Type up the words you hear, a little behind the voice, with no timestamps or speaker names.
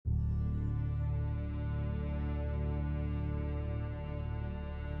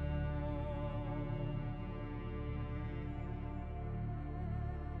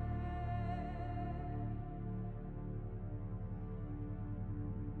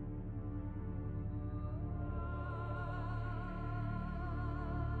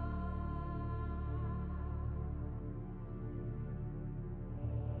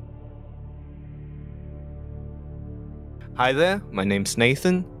Hi there, my name's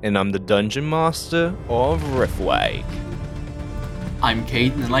Nathan, and I'm the Dungeon Master of Riftwake. I'm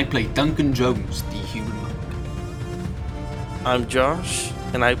Caden, and I play Duncan Jones, the human monk. I'm Josh,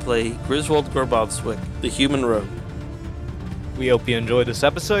 and I play Griswold Gorbotswick, the human rogue. We hope you enjoyed this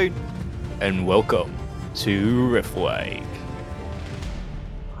episode, and welcome to Riftwake.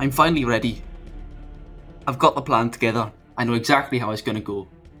 I'm finally ready. I've got the plan together. I know exactly how it's going to go.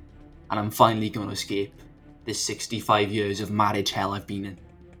 And I'm finally going to escape this 65 years of marriage hell I've been in.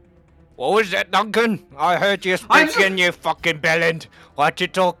 What was that, Duncan? I heard you speaking, you fucking bellend. What you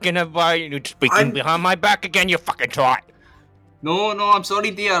talking about? You speaking behind my back again, you fucking twat. No, I'm sorry,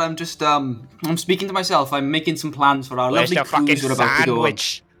 dear. I'm just, I'm speaking to myself. I'm making some plans for our lovely cruise we're about to go on.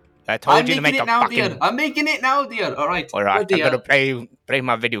 I told you to make a fucking... Dear. I'm making it now, dear. All right, I'm gonna play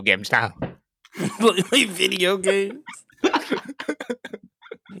my video games now. Play video games?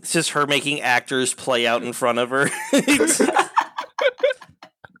 It's just her making actors play out in front of her.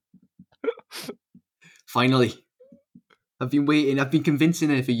 Finally. I've been waiting. I've been convincing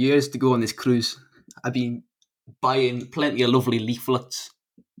her for years to go on this cruise. I've been buying plenty of lovely leaflets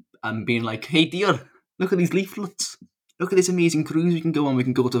and being like, hey, dear, look at these leaflets. Look at this amazing cruise we can go on. We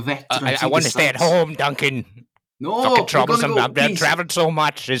can go to Vector. I want to stay at home, Duncan. No, fucking troublesome. I've traveled so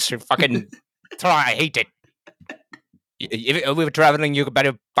much. It's fucking... I hate it. If we were traveling, you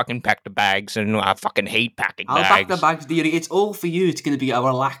better fucking pack the bags, and I fucking hate packing bags. I'll pack the bags, dearie. It's all for you. It's going to be a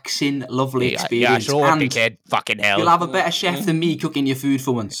relaxing, lovely experience. Yeah, sure, dickhead. Fucking hell. You'll have a better chef than me cooking your food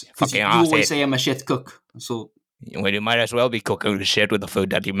for once. Because you always say I'm a shit cook. So, well, you might as well be cooking the shit with the food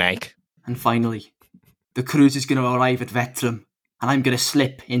that you make. And finally, the cruise is going to arrive at Vectrum, and I'm going to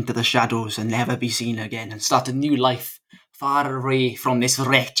slip into the shadows and never be seen again and start a new life far away from this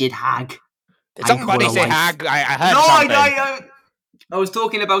wretched hag. Did somebody say hag? I heard something. I was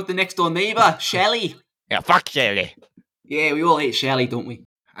talking about the next door neighbour, Shelley. Yeah, fuck Shelley. Yeah, we all hate Shelley, don't we?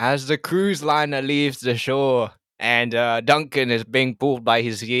 As the cruise liner leaves the shore and Duncan is being pulled by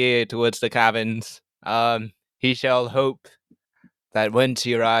his gear towards the cabins, he shall hope that once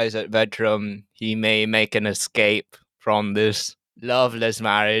he arrives at Vetrum, he may make an escape from this loveless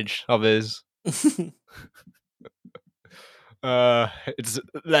marriage of his. It's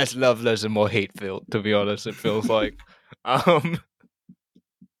less loveless and more hate-filled, to be honest, it feels like. As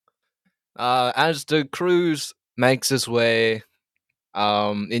the cruise makes its way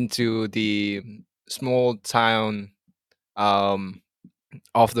into the small town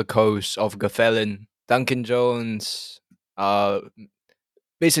off the coast of Gafelin, Duncan Jones,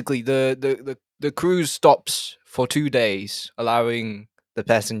 basically the cruise stops for 2 days, allowing the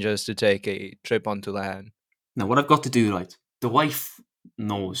passengers to take a trip onto land. Now, what I've got to do, right? The wife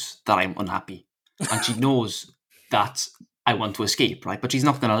knows that I'm unhappy, and she knows that I want to escape, right? But she's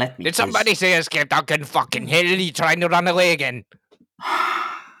not going to let me. Did somebody say escape, Duncan? Fucking hell, are you trying to run away again?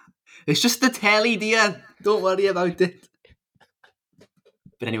 It's just the telly, dear. Don't worry about it.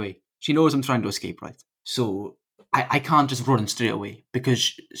 But anyway, she knows I'm trying to escape, right? So I can't just run straight away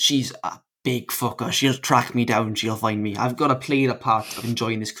because she's a big fucker. She'll track me down. She'll find me. I've got to play the part of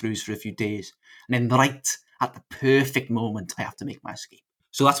enjoying this cruise for a few days. And then right at the perfect moment, I have to make my escape.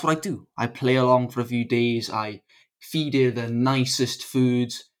 So that's what I do. I play along for a few days. I feed her the nicest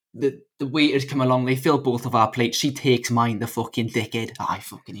foods. The waiters come along. They fill both of our plates. She takes mine, the fucking dickhead. Oh, I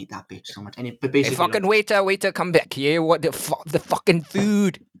fucking hate that bitch so much. But basically, hey, fucking waiter, come back here. What the fucking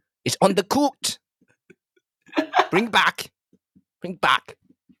food is undercooked. Bring back.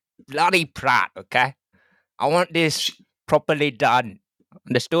 Bloody prat, okay? I want this properly done.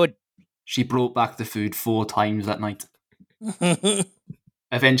 Understood? She brought back the food 4 times that night.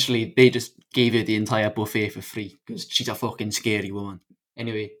 Eventually, they just gave her the entire buffet for free because she's a fucking scary woman.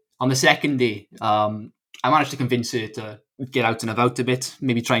 Anyway, on the second day, I managed to convince her to get out and about a bit,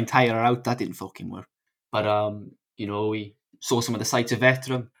 maybe try and tire her out. That didn't fucking work. But, we saw some of the sights of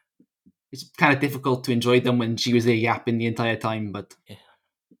Vetrum. It's kind of difficult to enjoy them when she was there yapping the entire time, but... Yeah.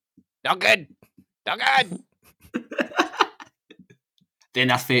 Duncan! Then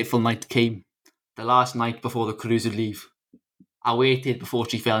that fateful night came. The last night before the cruise would leave. I waited before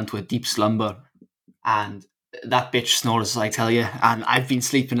she fell into a deep slumber. And that bitch snores, I tell you. And I've been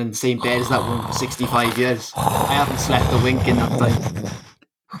sleeping in the same bed as that woman for 65 years. I haven't slept a wink in that time.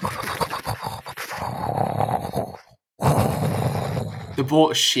 The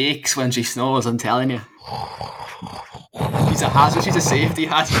boat shakes when she snores, I'm telling you. She's a hazard. She's a safety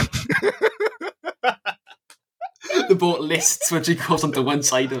hazard. The boat lists when she goes onto one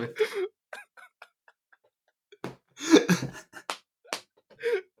side of it.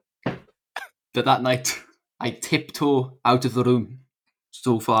 But that night, I tiptoe out of the room.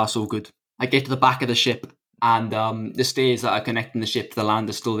 So far, so good. I get to the back of the ship. and the stairs that are connecting the ship to the land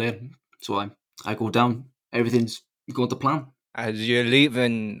are still there. So I go down. Everything's going to plan. As you're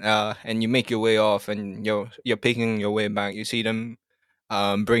leaving, and you make your way off, and you're picking your way back, you see them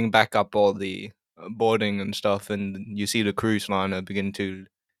bring back up all the boarding and stuff, and you see the cruise liner begin to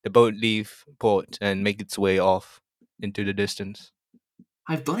the boat leave port and make its way off into the distance.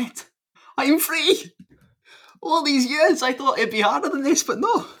 I've done it. I'm free. All these years, I thought it'd be harder than this, but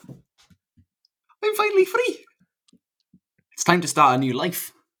no. I'm finally free. It's time to start a new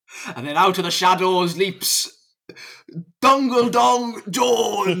life. And then out of the shadows leaps Dongle Dong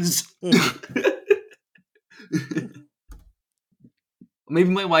Jones. Maybe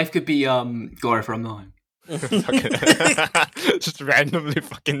my wife could be Gora from now. Just randomly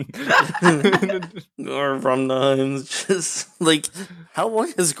fucking. Or from the just like, how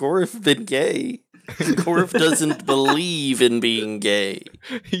long has Gorif been gay? Gorif doesn't believe in being gay.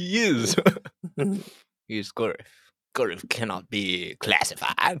 He is. He's Gorif. Gorif cannot be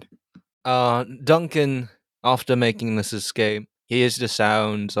classified. Duncan, after making this escape, hears the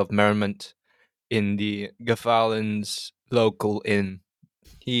sounds of merriment in the Gafalin's local inn.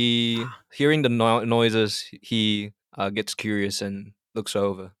 Hearing the noises, he gets curious and looks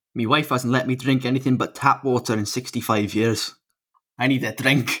over. My wife hasn't let me drink anything but tap water in 65 years. I need a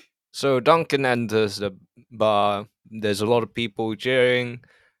drink. So Duncan enters the bar. There's a lot of people cheering,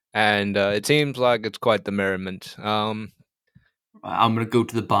 and it seems like it's quite the merriment. I'm going to go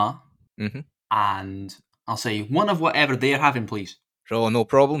to the bar Mhm. and I'll say, one of whatever they're having, please. So no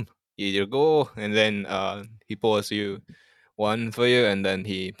problem. You go, and then he pours you one for you, and then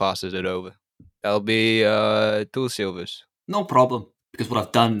he passes it over. That'll be 2 silvers. No problem. Because what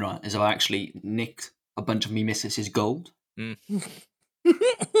I've done, right, is I've actually nicked a bunch of me missus's gold. Mm.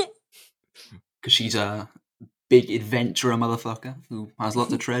 Because she's a big adventurer motherfucker who has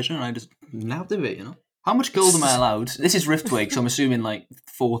lots of treasure, and I just nabbed of it, you know? How much gold am I allowed? This is Riftwake, so I'm assuming like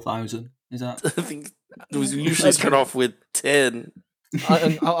 4,000. Is that? I think it was usually start off with 10.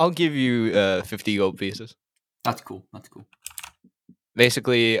 I'll give you 50 gold pieces. That's cool. That's cool.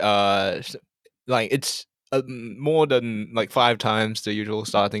 Basically, like it's more than like 5 times the usual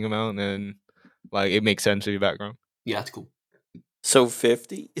starting amount, and like it makes sense to your background. Yeah, that's cool. So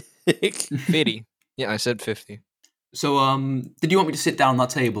 50? 50. Yeah, I said 50. So, did you want me to sit down on that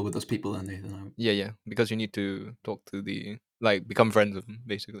table with those people then, Nathan? Yeah, because you need to talk to become friends with them,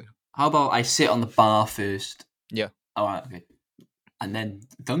 basically. How about I sit on the bar first? Yeah. Alright, okay. And then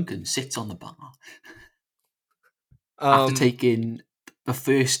Duncan sits on the bar. After taking the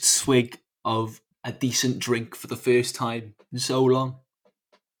first swig of a decent drink for the first time in so long,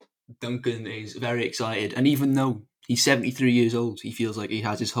 Duncan is very excited. And even though he's 73 years old, he feels like he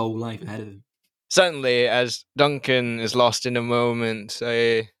has his whole life ahead of him. Suddenly, as Duncan is lost in a moment,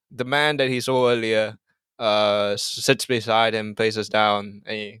 the man that he saw earlier sits beside him, places down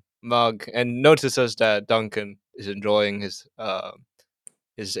a mug, and notices that Duncan is enjoying his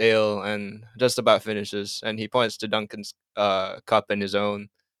ale and just about finishes. And he points to Duncan's cup and his own.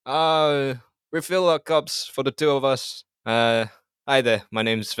 Refill our cups for the 2 of us. Hi there, my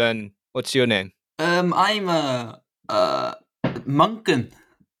name's Sven. What's your name? I'm Munkin.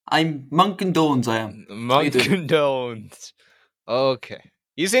 I'm Munkin Dawns, I am. Monky don't. Okay.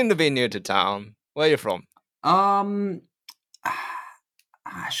 You seem to be new to town. Where are you from?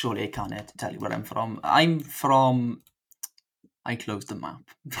 Surely I can't have to tell you where I'm from. I closed the map.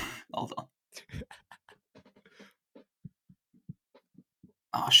 Hold on.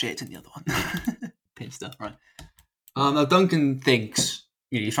 Oh shit, it's in the other one. Pinster, right. Now Duncan thinks,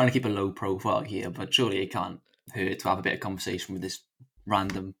 you're trying to keep a low profile here, but surely it can't hurt to have a bit of conversation with this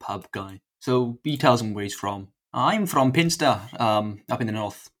random pub guy. So he tells him where he's from. I'm from Pinster, up in the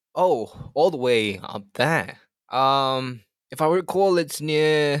north. Oh, all the way up there. If I recall, it's in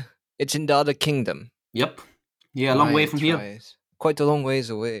the other kingdom. Yep. Yeah, a long way from here. Right. Quite a long ways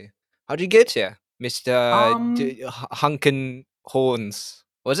away. How'd you get here, Mr. Hunkin Horns?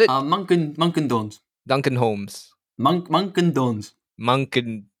 Was it? Munkin Dawns. Duncan Holmes. Munkin Dawns.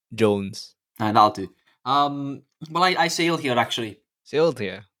 Munkin Jones. That'll do. Well, I sailed here, actually. Sailed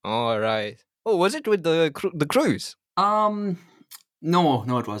here? All right. Oh, was it with the cruise? No,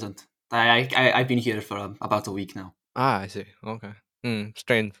 it wasn't. I've been here for about a week now. Ah, I see. Okay.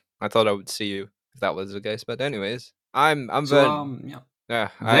 Strange. I thought I would see you if that was the case. But anyways, I'm So, Ven. yeah. Yeah,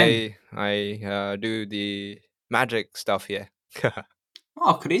 Ven. I do the magic stuff here.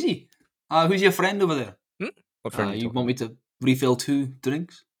 Oh, crazy. Who's your friend over there? What friend You want me to refill 2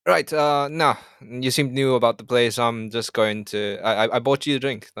 drinks? Right, no. You seem new about the place. I'm just going to... I bought you a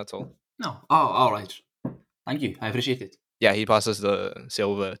drink, that's all. No. Oh, all right. Thank you. I appreciate it. Yeah, he passes the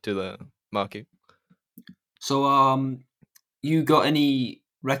silver to the Monky. So, you got any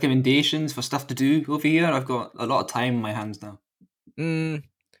recommendations for stuff to do over here? I've got a lot of time on my hands now. Mm,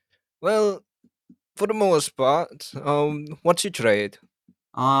 well, for the most part, what's your trade?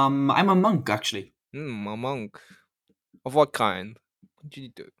 I'm a monk, actually. A monk. Of what kind? What do you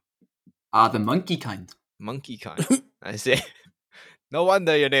do? The monkey kind. Monkey kind. I see. No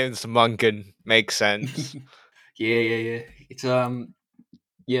wonder your name's Monkin. Makes sense. Yeah. It's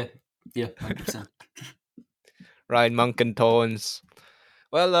yeah, 100%. Right, Monkin tones.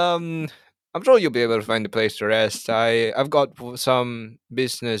 Well, I'm sure you'll be able to find a place to rest. I've got some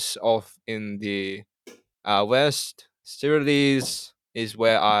business off in the west. Stirles is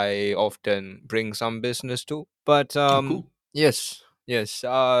where I often bring some business to. But Oh, cool. yes.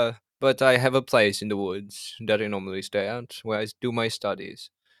 But I have a place in the woods that I normally stay at where I do my studies.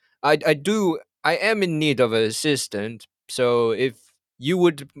 I am in need of an assistant, so if you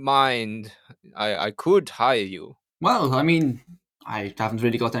would mind, I could hire you. Well, I mean, I haven't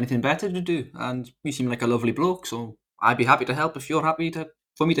really got anything better to do, and you seem like a lovely bloke, so I'd be happy to help if you're happy to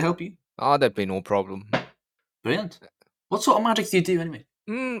for me to help you. Ah, that'd be no problem. Brilliant. What sort of magic do you do anyway?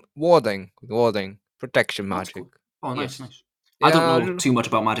 Warding, protection Oh, that's magic. cool. Oh, nice, Yes. nice. I don't Yeah, know too much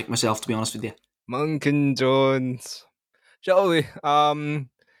about magic myself, to be honest with you. Monkin Jones. Shall we?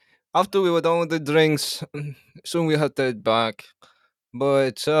 After we were done with the drinks, soon we have to head back.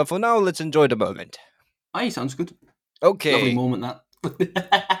 But for now, let's enjoy the moment. Aye, sounds good. Lovely Okay, moment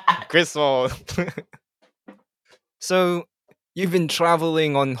that. Griswold. So, you've been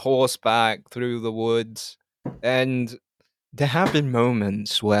traveling on horseback through the woods, and there have been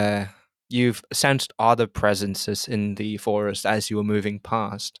moments where you've sensed other presences in the forest as you were moving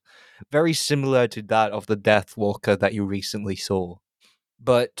past, very similar to that of the Death Walker that you recently saw.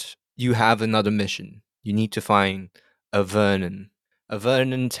 But you have another mission. You need to find a Vernon, a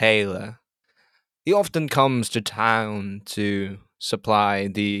Vernon Taylor. He often comes to town to supply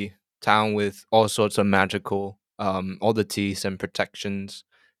the town with all sorts of magical oddities and protections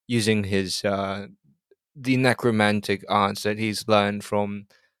using his the necromantic arts that he's learned from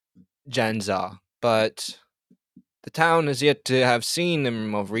Janzar. But the town has yet to have seen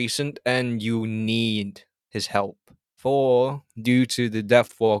him of recent, and you need his help. For, due to the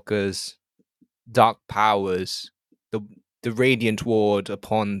Deathwalker's dark powers, the the radiant ward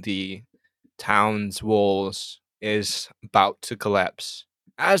upon the town's walls is about to collapse.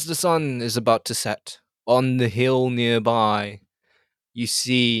 As the sun is about to set on the hill nearby, you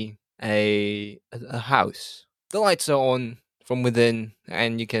see a house. The lights are on from within,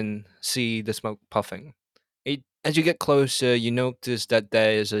 and you can see the smoke puffing. As you get closer, you notice that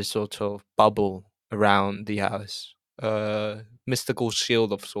there is a sort of bubble around the house, a mystical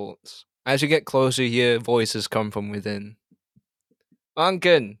shield of sorts. As you get closer, you hear voices come from within.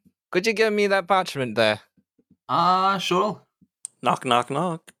 Unkin, could you give me that parchment there? Sure. Knock, knock,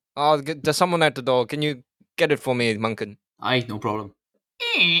 knock. Oh, there's someone at the door. Can you get it for me, Munkin? Aye, no problem.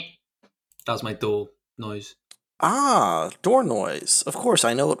 That was my door noise. Ah, door noise. Of course,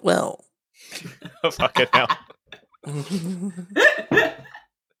 I know it well. Fucking hell.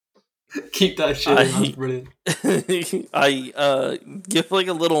 Keep that shit in, that's brilliant. I give like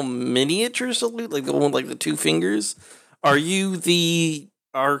a little miniature salute, like the one with like the two fingers. Are you the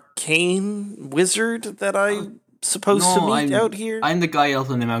arcane wizard that I'm supposed to meet out here? I'm the guy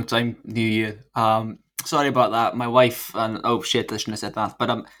helping him out. I'm New Year. Sorry about that. My wife and oh shit, I shouldn't have said that.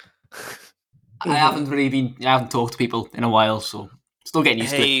 But I haven't talked to people in a while, so still getting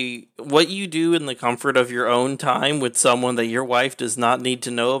used to it. Hey, what you do in the comfort of your own time with someone that your wife does not need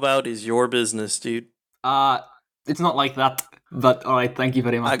to know about is your business, dude. It's not like that. But all right, thank you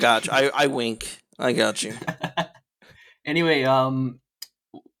very much. I got you. I wink. I got you. Anyway,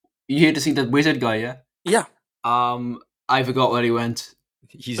 you here to see the wizard guy? Yeah. Yeah. I forgot where he went.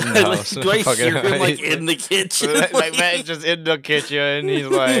 He's in the Like, house. do I Fucking hear him hell. like in the kitchen? like Matt's just in the kitchen. He's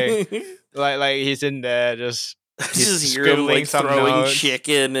like he's in there just. He's just hear him scribbling like some throwing notes.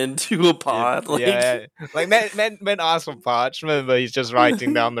 chicken into a pot. Yeah. Like Matt asked for parchment, but he's just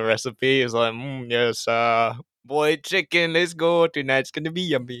writing down the recipe. He's like, yes, boiled chicken. Let's go. Tonight's gonna be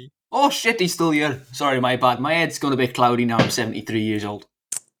yummy. Oh shit, he's still here. Sorry, my bad. My head's gone a bit cloudy now. I'm 73 years old.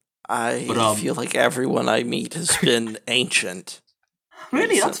 I feel like everyone I meet has been ancient.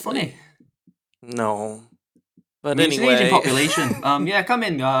 Really, that's recently. funny. No. But It's an aging anyway. population. Yeah, come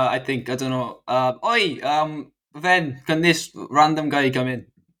in. I think I don't know. Oi, Ven, can this random guy come in?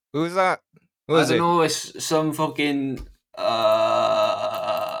 Who's that? Who I is don't it? know. It's some fucking.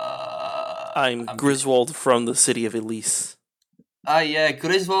 I'm Griswold from the city of Elise. Yeah,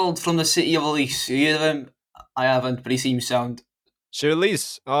 Griswold from the city of Elise. You hear of him? I haven't, but he seems sound.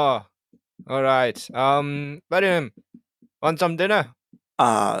 Shirley's. Oh, All right. But want some dinner?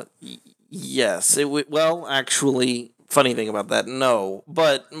 Yes. It would. Well, actually, funny thing about that, no.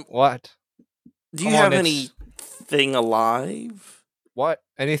 But What? do you Come on, have it's anything alive? what?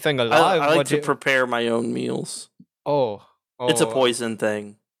 Anything I alive? like What to do you? prepare my own meals. Oh, It's a oh. poison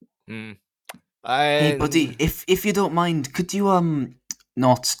thing. Hmm. Hey, buddy, And if you don't mind, could you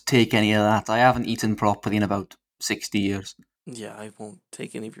not take any of that? I haven't eaten properly in about 60 years. Yeah, I won't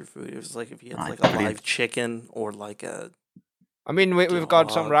take any of your food. It was like if you had Right, like a live brilliant. chicken or like a I mean, we've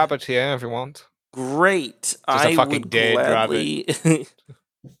got some dog. rabbit here if you want. Great. Just a I fucking would dead rabbit. gladly.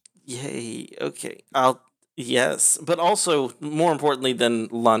 Yay. Okay. I'll. Yes, but also more importantly than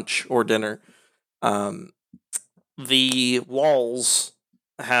lunch or dinner, um, the walls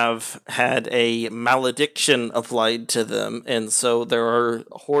have had a malediction applied to them, and so there are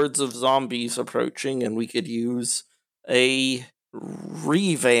hordes of zombies approaching, and we could use a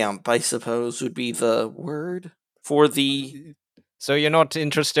revamp, I suppose, would be the word for the. So you're not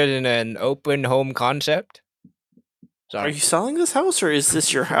interested in an open home concept? Are you Sorry. selling this house or is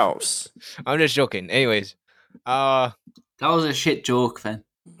this your house? I'm just joking. Anyways, uh, That was a shit joke, Finn.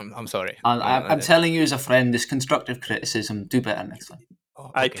 I'm sorry. I'm telling you as a friend, this constructive criticism. Do better next time.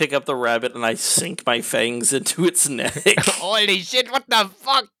 Oh, I okay. pick up the rabbit and I sink my fangs into its neck. Holy shit! What the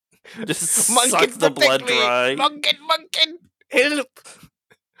fuck? Just suck Monkin, the blood protect me! dry. Monkin, help!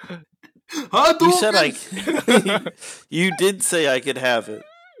 You said you did say I could have it.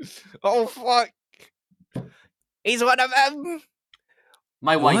 Oh fuck! He's one of them.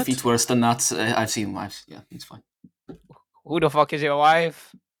 My wife What? eats worse than that. I've seen wives. Yeah, it's fine. Who the fuck is your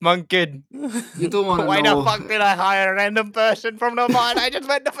wife? Monkin. You don't want to Why know. the fuck did I hire a random person from the mod? I just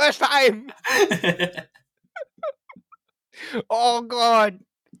went the first time. Oh god!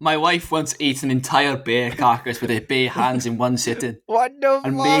 My wife once ate an entire bear carcass with her bare hands in one sitting What the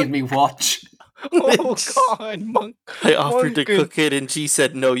and fuck? made me watch. Oh god, I offered to Monkin. cook it and she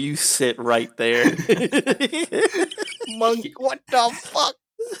said, no, you sit right there. Monk, what the fuck?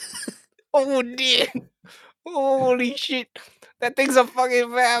 Oh dear! Holy shit! That thing's a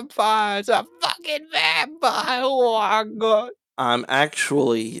fucking vampire! It's a fucking vampire! Oh my god! I'm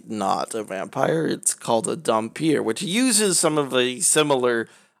actually not a vampire. It's called a Dhampir, which uses some of the similar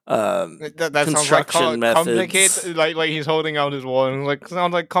That sounds like construction methods. complicated. Like he's holding out his wand. Like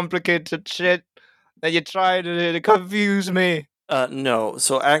sounds like complicated shit that you try to confuse me. No,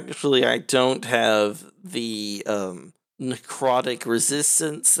 so actually, I don't have the necrotic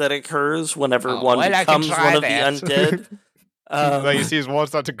resistance that occurs whenever one well, I can becomes try one of that. the undead. Like you see his wand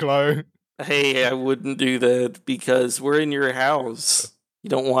start to glow. Hey, I wouldn't do that because we're in your house. You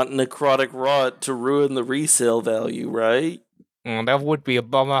don't want necrotic rot to ruin the resale value, right? That would be a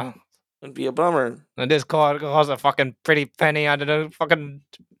bummer. It'd be a bummer. And this costs a fucking pretty penny. I don't know, fucking,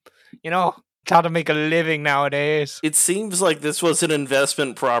 it's how to make a living nowadays. It seems like this was an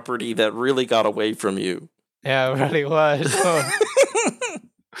investment property that really got away from you. Yeah, it really was.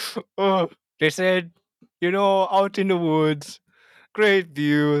 Oh, they said, out in the woods, great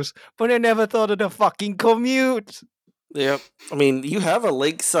views, but I never thought of the fucking commute. Yep. I mean, you have a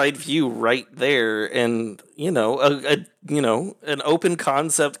lakeside view right there, and an open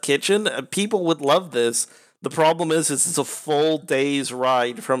concept kitchen. People would love this. The problem is, it's a full day's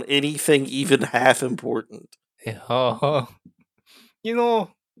ride from anything even half important. Yeah.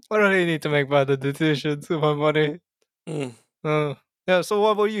 I really need to make better decisions with my money. Mm. Yeah, so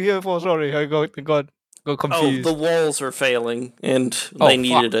what were you here for? Sorry, I got Oh, confused. the walls are failing, and Oh, they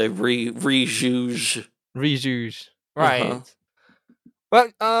needed a rejuge. Rejuice. Right. Uh-huh.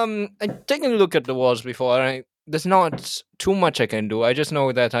 Well, I've taken a look at the walls before. There's not too much I can do. I just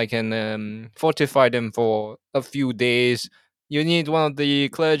know that I can fortify them for a few days. You need one of the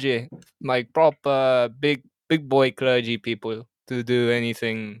clergy, like proper big boy clergy people, to do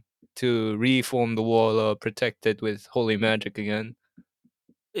anything to reform the wall or protect it with holy magic again.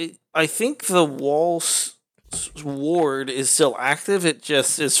 I think the ward is still active. It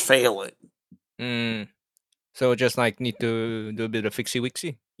just is failing. So just like need to do a bit of fixie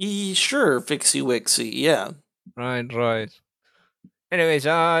wixie. Sure, fixie wixie, yeah. Right. Anyways,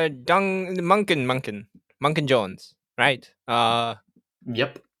 Munkin Jones, right?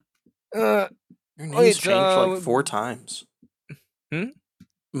 Yep. Your name's it's, changed like 4 times.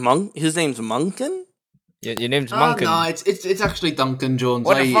 His name's Munkin? Yeah, your name's Oh, Munkin. no, it's actually Duncan Jones.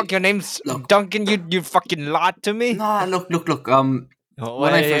 What the fuck? Your name's look. Duncan? You fucking lied to me. No, look.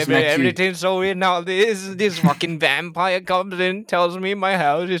 When I first met you- everything's so weird now. This fucking vampire comes in, tells me my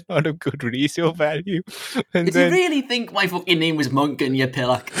house is not of good resale value, and Did then you really think my fucking name was Munkin, you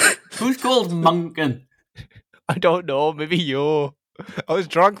pillock? Who's called Munkin? I don't know. Maybe you. I was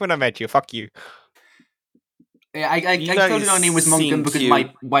drunk when I met you. Fuck you. Yeah, I You told you guys my name was Monken seem because cute.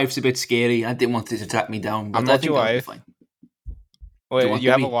 my wife's a bit scary. I didn't want it to track me down, but I'm I not think your that'll be wife. fine. Wait, want you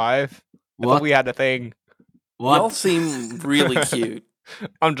to have a be? wife? I What? thought we had a thing. Y'all What? seem really cute.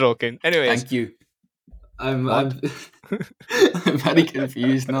 I'm joking. Anyways, Thank you. I'm What? I'm very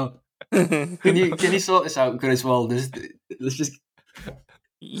confused now. Can you sort this out, Griswold? Let's just.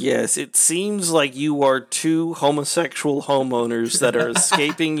 Yes, it seems like you are two homosexual homeowners that are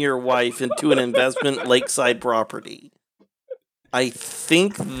escaping your wife into an investment lakeside property. I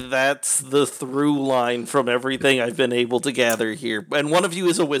think that's the through line from everything I've been able to gather here. And one of you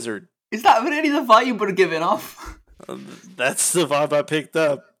is a wizard. Is that really the vibe we're giving off? That's the vibe I picked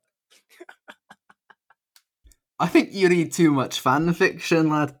up. I think you read too much fan fiction,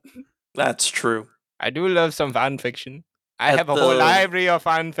 lad. That's true. I do love some fan fiction. I At have a whole the- library of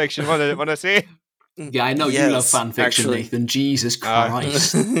fan fiction. Wanna see? Yeah, I know you love Yes, fan fiction, actually. Nathan. Jesus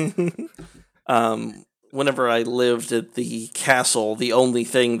Christ. Whenever I lived at the castle, the only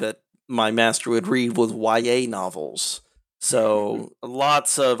thing that my master would read was YA novels. So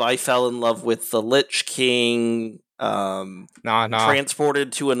lots of I fell in love with the Lich King, Nah.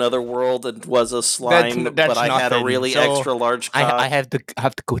 transported to another world and was a slime, That's but I had a nothing. really So, extra large cock. I have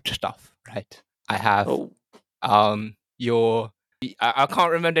the good stuff, right? I have Oh, your I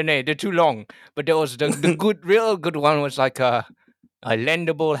can't remember the name. They're too long. But there was the good, real good one was like a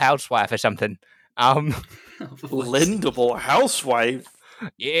lendable housewife or something. lendable housewife.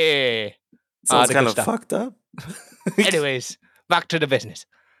 Yeah. Sounds The kind good of stuff. fucked up. Anyways, back to the business.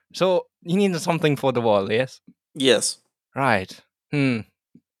 So you need something for the wall, yes? Yes. Right. Shall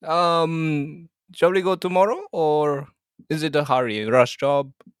we go tomorrow, or is it a rush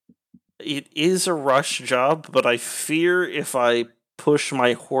job? It is a rush job, but I fear if I push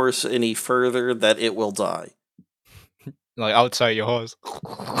my horse any further that it will die. Like outside your horse.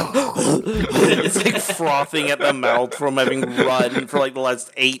 It's like frothing at the mouth from having run for like the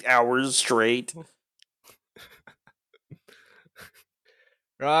last 8 hours straight.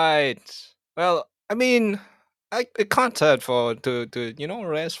 Right. Well, I mean, it can't hurt for to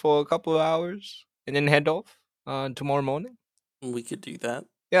rest for a couple of hours and then head off tomorrow morning. We could do that.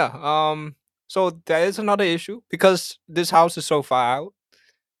 Yeah. So there is another issue because this house is so far out.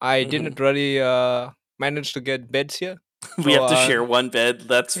 I didn't really manage to get beds here. We So, have to share one bed.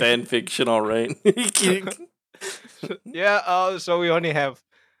 That's fan fiction, all right. Yeah. So we only have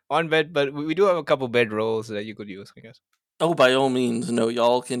one bed, but we do have a couple bed rolls that you could use, I guess. Oh, by all means, no.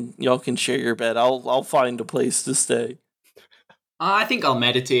 Y'all can share your bed. I'll find a place to stay. I think I'll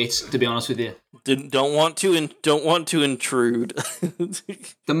meditate, to be honest with you. Don't want to intrude.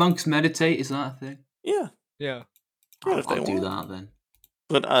 The monks meditate, is that a thing? Yeah. Yeah. If they I'll do want. that then.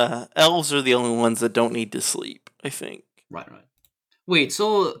 But elves are the only ones that don't need to sleep, I think. Right. Wait,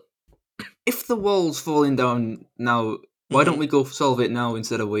 so if the wall's falling down now, why don't we go solve it now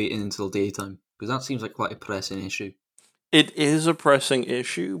instead of waiting until daytime? Because that seems like quite a pressing issue. It is a pressing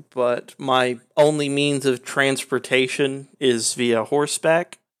issue, but my only means of transportation is via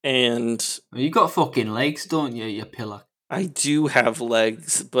horseback, and You got fucking legs, don't you, you pillar? I do have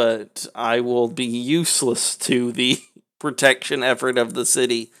legs, but I will be useless to the protection effort of the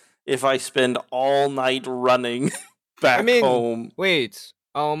city if I spend all night running back home. Wait.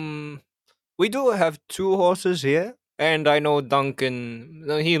 We do have 2 horses here, and I know Duncan.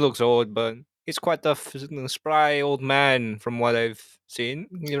 He looks old, but he's quite a spry old man from what I've seen.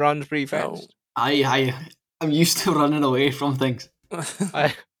 He runs pretty fast. I'm used to running away from things.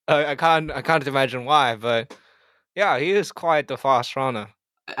 I can't imagine why, but yeah, he is quite a fast runner.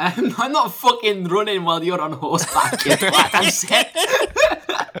 I'm not fucking running while you're on horseback, you twat. I'm set.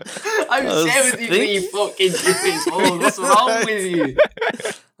 I'm 73 fucking years old. What's wrong with you?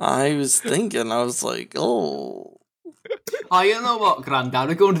 I was thinking, I was like, oh. Oh, you know what, Grandad?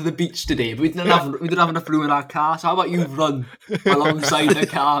 We're going to the beach today, but we don't have enough room in our car, so how about you run alongside the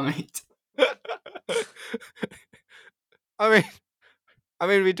car, mate? I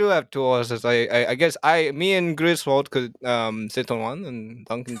mean, we do have 2 horses. I guess me and Griswold could sit on one, and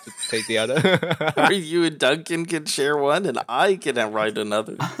Duncan could take the other. Or you and Duncan can share one, and I can ride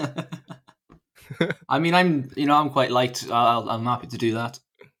another. I mean, I'm quite light. I'm happy to do that.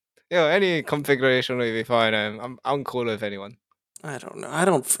 Yeah, any configuration will be fine. I'm cool with anyone. I don't know. I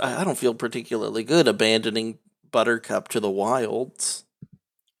don't feel particularly good abandoning Buttercup to the wilds.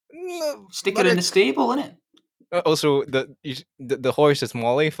 No, Stick her in the stable, innit? Also, the horse is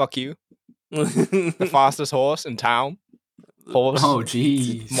Molly. Fuck you. The fastest horse in town. Horse. Oh,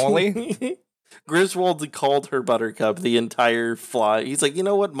 jeez. Molly. Griswold called her Buttercup the entire fly. He's like, you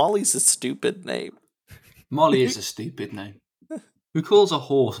know what? Molly's a stupid name. Molly is a stupid name. Who calls a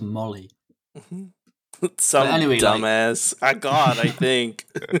horse Molly? Some anyway, like- dumbass. God, I think.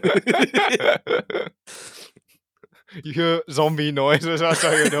 You hear zombie noises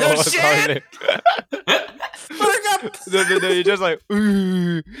outside your door. Oh, shit! Buttercup! then you just like,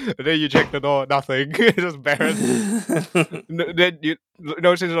 ooh. And then you check the door, nothing. It's just barren. Then you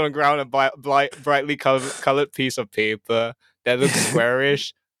notice on the ground a brightly colored piece of paper that looks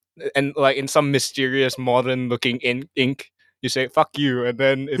squarish. And like in some mysterious modern looking ink, you say, fuck you. And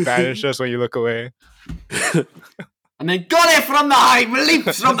then it vanishes when you look away. And then got it from the height,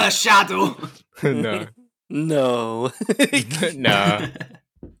 leaps from the shadow. No. No. No.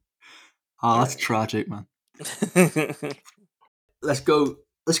 Oh, that's tragic, man. Let's go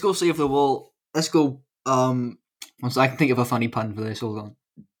save the wall. Let's go. Once I can think of a funny pun for this. Hold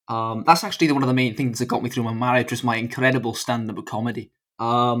on. That's actually one of the main things that got me through my marriage was my incredible stand-up comedy.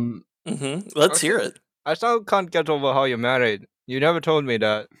 Let's hear it. I still can't get over how you're married. You never told me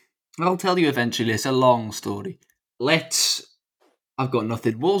that. I'll tell you eventually. It's a long story. I've got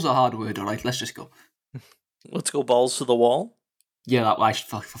nothing. Wall's a hard word, alright? Let's just go. Let's go balls to the wall. Yeah, that I should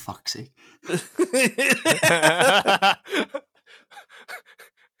for fuck's sake.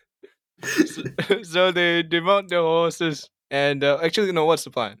 So they mount their horses, and actually, no. What's the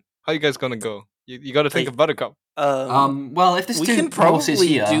plan? How you guys gonna go? You got to think of Buttercup. Well, if there's we two can horses probably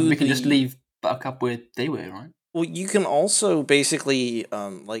here, do we can just the- leave Buttercup where they were, right? Well, you can also basically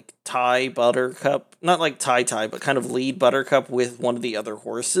like tie Buttercup, not like tie, but kind of lead Buttercup with one of the other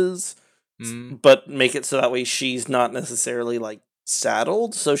horses, but make it so that way she's not necessarily like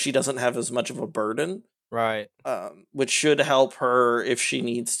saddled, so she doesn't have as much of a burden. Right. Which should help her if she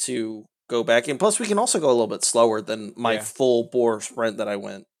needs to go back. And plus, we can also go a little bit slower than my full bore sprint that I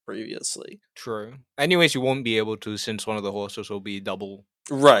went previously. True. Anyways, you won't be able to since one of the horses will be double.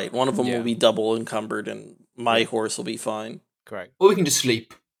 Right. One of them Yeah. will be double encumbered, and my horse will be fine. Correct. Or we can just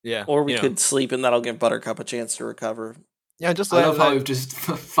sleep. Yeah. Or we could sleep, and that'll give Buttercup a chance to recover. Yeah, just I love how we've just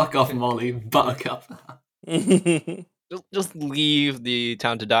fuck off Molly, Buttercup. just leave the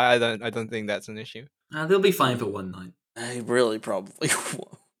town to die. I don't think that's an issue. They'll be fine for one night. I really probably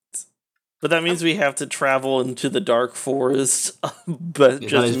won't. But that means we have to travel into the dark forest, but Yeah, that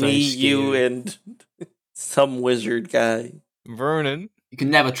just is very me, you, scary. and some wizard guy. Vernon. You can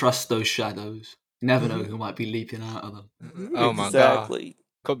never trust those shadows. You never know who might be leaping out of them. Oh my god. Exactly.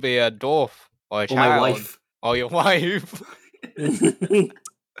 Could be a dwarf or a Or child. my wife. Or your wife.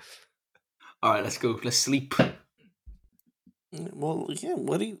 Alright, let's go. Let's sleep. Well, yeah.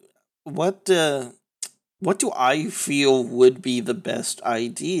 What do I feel would be the best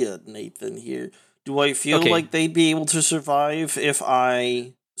idea, Nathan? Here, do I feel Okay. like they'd be able to survive if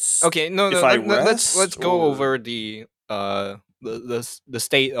I? Okay, no, if I let's go or- over the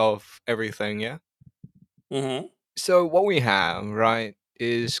state of everything, yeah? Mm-hmm. So what we have, right,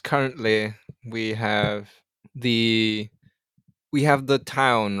 is currently we have the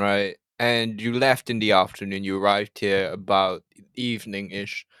town, right? And you left in the afternoon, you arrived here about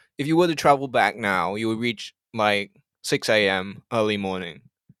evening-ish. If you were to travel back now, you would reach like 6 a.m. early morning.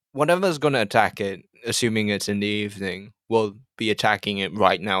 Whatever's gonna attack it, assuming it's in the evening, will be attacking it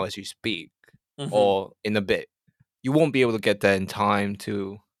right now as you speak, or in a bit. You won't be able to get there in time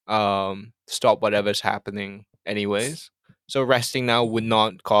to stop whatever's happening anyways. So resting now would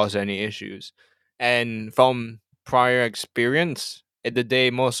not cause any issues. And from prior experience, in the day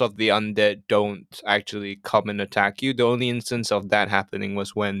most of the undead don't actually come and attack you. The only instance of that happening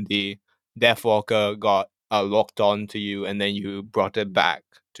was when the Deathwalker got locked on to you and then you brought it back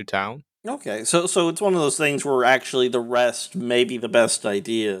to town. Okay, so it's one of those things where actually the rest may be the best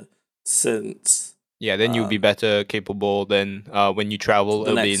idea, since Yeah, then you'll be better capable than when you travel.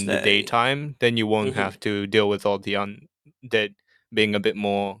 the It'll be next in the day. daytime. Then you won't Mhm. have to deal with all the undead being a bit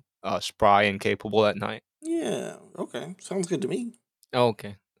more spry and capable at night. Yeah. Okay, sounds good to me.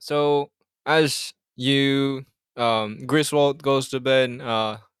 Okay, so as you Griswold goes to bed,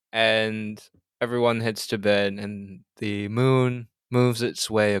 and everyone heads to bed, and the moon moves its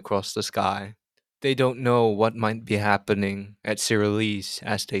way across the sky. They don't know what might be happening at Cyrillise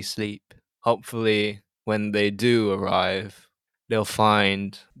as they sleep. Hopefully, when they do arrive, they'll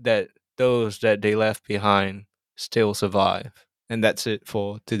find that those that they left behind still survive. And that's it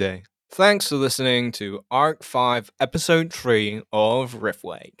for today. Thanks for listening to Arc 5, Episode 3 of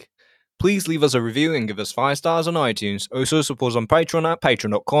Riftwake. Please leave us a review and give us 5 stars on iTunes. Also support us on Patreon at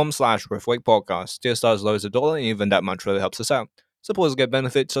patreon.com/RiftwakePodcast. Tier stars low as $1, and even that much really helps us out. Supporters get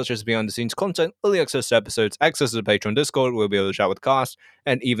benefits such as behind the scenes content, early access to episodes, access to the Patreon Discord, we'll be able to chat with cast,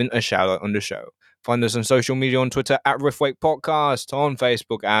 and even a shout out on the show. Find us on social media on Twitter at Riftwake Podcast, on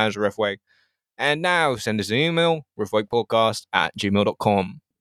Facebook as Riftwake, And now send us an email, riffwakepodcast@gmail.com.